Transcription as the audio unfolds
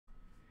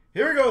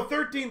Here we go,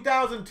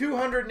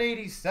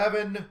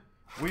 13,287.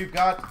 We've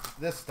got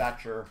the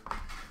Stature.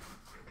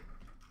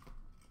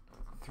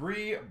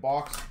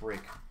 3-box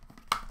break.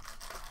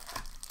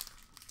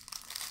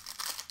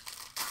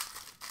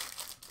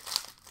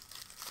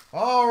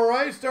 All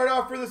right, start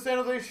off for the San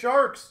Jose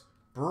Sharks.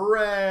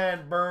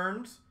 Brent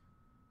Burns.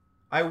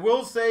 I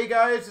will say,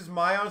 guys, this is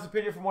my honest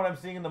opinion from what I'm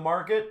seeing in the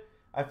market.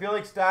 I feel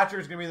like Stature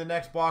is going to be the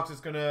next box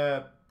that's going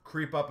to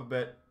creep up a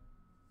bit.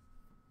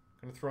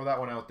 Going to throw that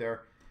one out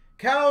there.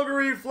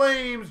 Calgary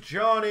Flames,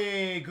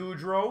 Johnny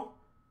Gaudreau.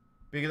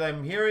 Because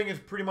I'm hearing it's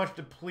pretty much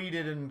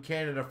depleted in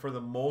Canada for the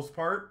most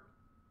part.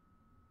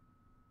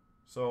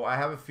 So I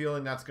have a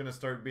feeling that's going to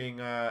start being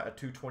a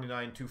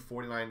 $229,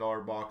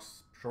 $249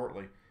 box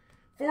shortly.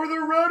 For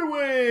the Red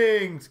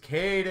Wings,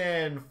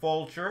 Caden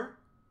Fulcher.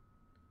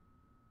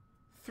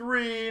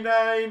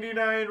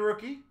 $3.99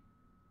 rookie.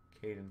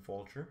 Caden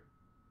Fulcher.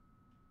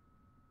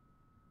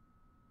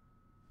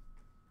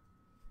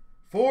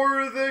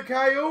 For the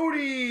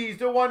Coyotes,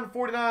 to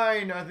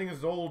 149. I think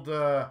it's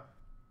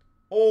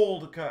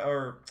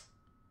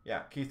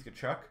Keith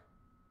Tkachuk.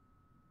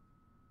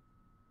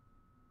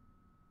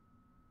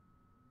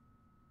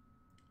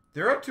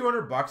 They're at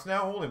 $200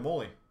 now. Holy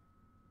moly.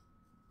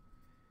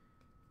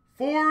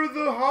 For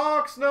the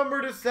Hawks,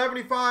 number to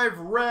 75,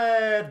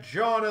 red,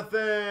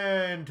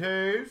 Jonathan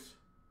Toews.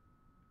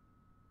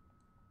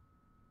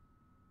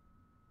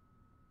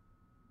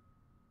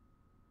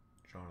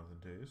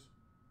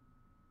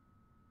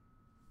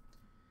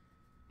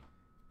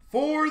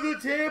 For the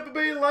Tampa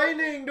Bay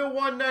Lightning, to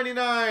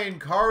 199,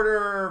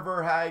 Carter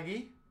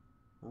Verhaeghe.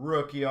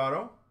 Rookie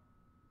auto.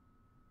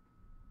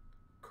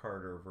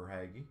 Carter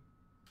Verhaeghe.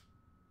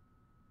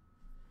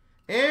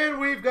 And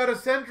we've got a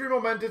Century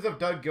Momentous of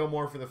Doug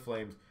Gilmour for the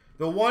Flames.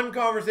 The one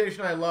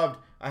conversation I loved,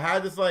 I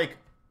had this like,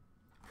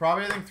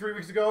 probably I think 3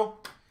 weeks ago,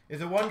 is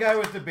the one guy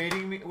was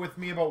debating with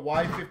me about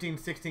why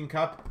 15-16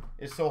 Cup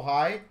is so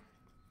high.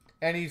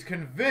 And he's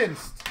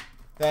convinced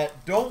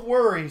that, don't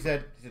worry, he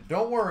said,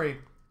 don't worry,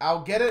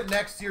 I'll get it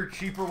next year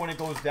cheaper when it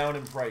goes down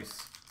in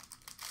price.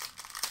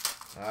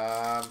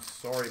 I'm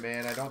sorry,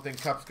 man. I don't think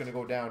Cup's going to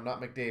go down.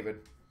 Not McDavid.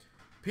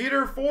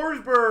 Peter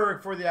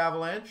Forsberg for the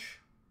Avalanche.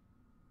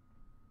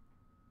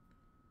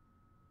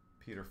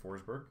 Peter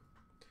Forsberg.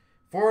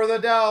 For the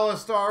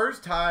Dallas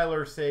Stars,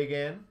 Tyler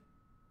Seguin.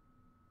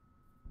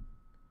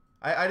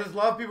 I just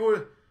love people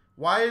with,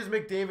 why is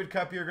McDavid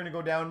Cup here going to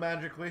go down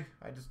magically?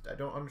 I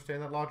don't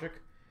understand that logic.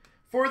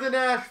 For the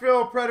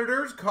Nashville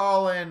Predators,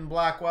 Colin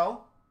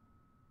Blackwell.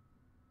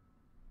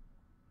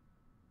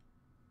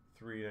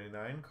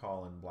 $3.99,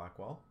 Colin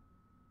Blackwell.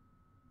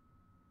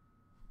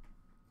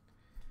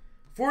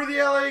 For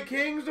the LA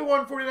Kings, the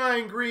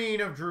 149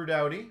 green of Drew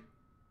Doughty.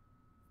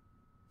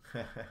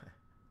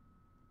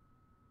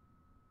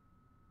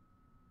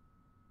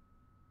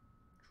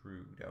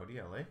 Drew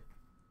Doughty, LA.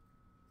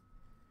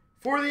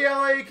 For the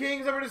LA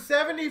Kings, number to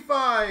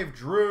 75,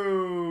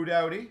 Drew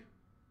Doughty.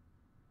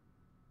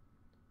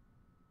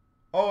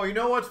 Oh, you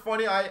know what's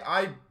funny?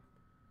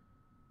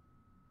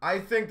 I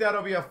think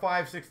that'll be a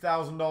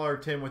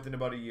 $5,000-$6,000 Tim within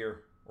about a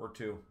year or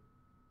two.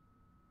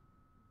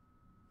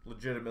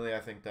 Legitimately, I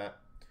think that.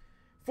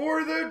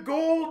 For the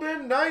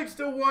Golden Knights,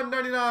 to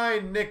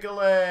 199,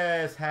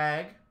 Nicholas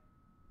Hag.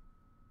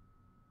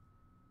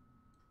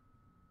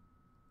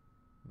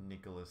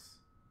 Nicholas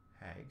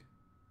Hag.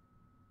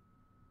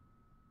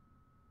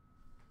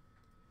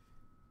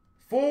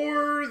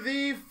 For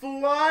the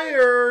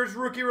Flyers,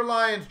 rookie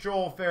reliance,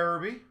 Joel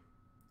Farabee.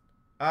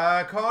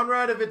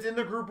 Conrad, if it's in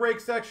the group break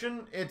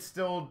section, it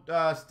still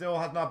has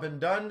not been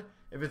done.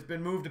 If it's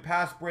been moved to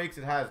past breaks,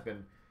 it has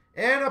been.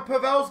 And a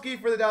Pavelski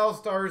for the Dallas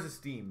Stars,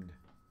 esteemed.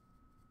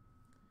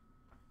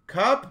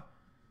 Cup,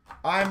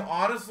 I'm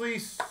honestly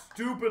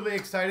stupidly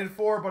excited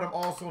for, but I'm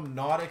also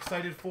not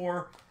excited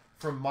for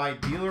from my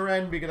dealer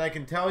end, because I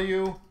can tell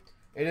you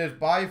it is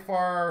by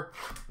far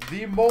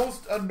the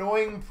most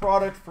annoying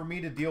product for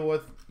me to deal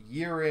with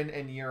year in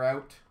and year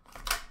out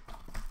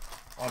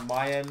on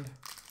my end.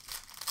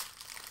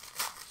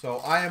 So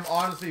I am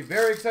honestly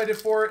very excited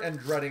for it and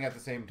dreading at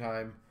the same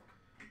time.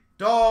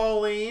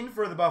 Darlene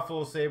for the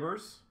Buffalo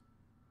Sabres.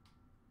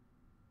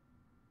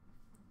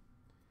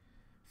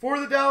 For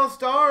the Dallas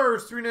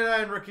Stars,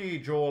 $3.99 rookie,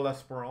 Joel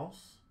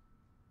Esperance.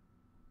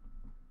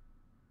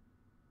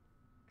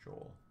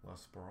 Joel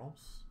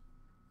Esperance.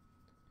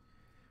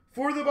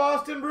 For the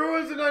Boston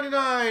Bruins, the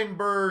 99,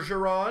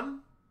 Bergeron.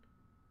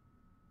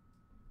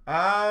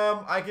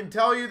 I can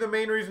tell you the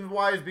main reason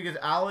why is because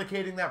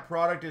allocating that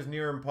product is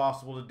near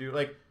impossible to do.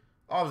 Like,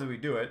 obviously we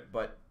do it,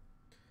 but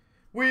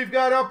we've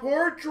got a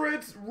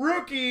Portraits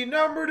rookie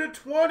number to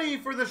 20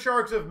 for the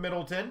Sharks of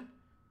Middleton.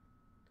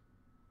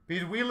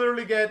 Because we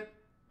literally get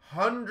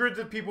hundreds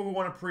of people who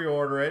want to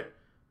pre-order it.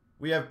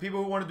 We have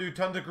people who want to do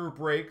tons of group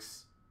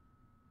breaks.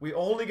 We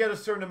only get a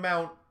certain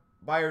amount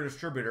by our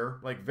distributor,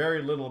 like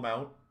very little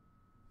amount.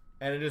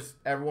 And it is,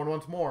 everyone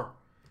wants more.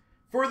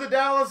 For the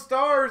Dallas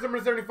Stars, number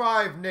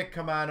 75, Nick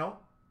Camano.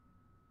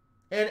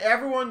 And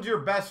everyone's your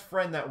best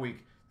friend that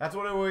week. That's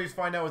what I always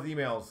find out with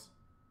emails.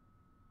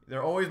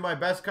 they're always my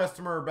best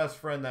customer or best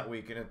friend that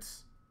week, and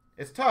it's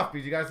tough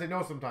because you guys say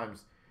no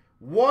sometimes.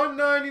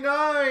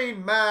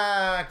 199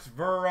 Max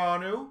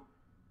Veranu,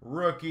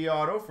 rookie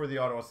auto for the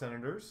Ottawa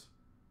Senators.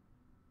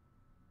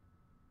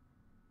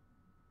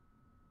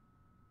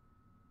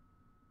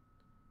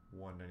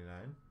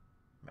 $1.99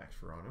 Max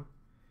Veranu.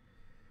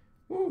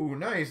 Ooh,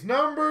 nice.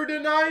 Number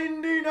to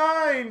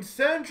 99,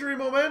 Century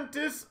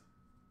Momentous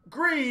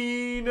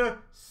Green,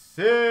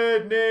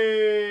 Sidney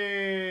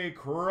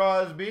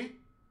Crosby.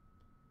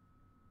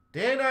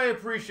 Dan, I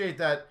appreciate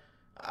that.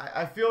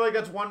 I feel like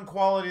that's one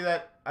quality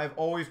that I've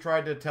always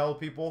tried to tell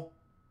people.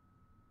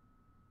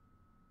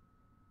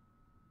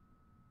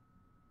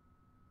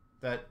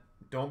 That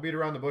don't beat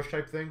around the bush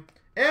type thing.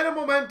 And a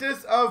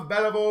Momentous of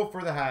Beliveau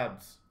for the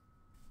Habs.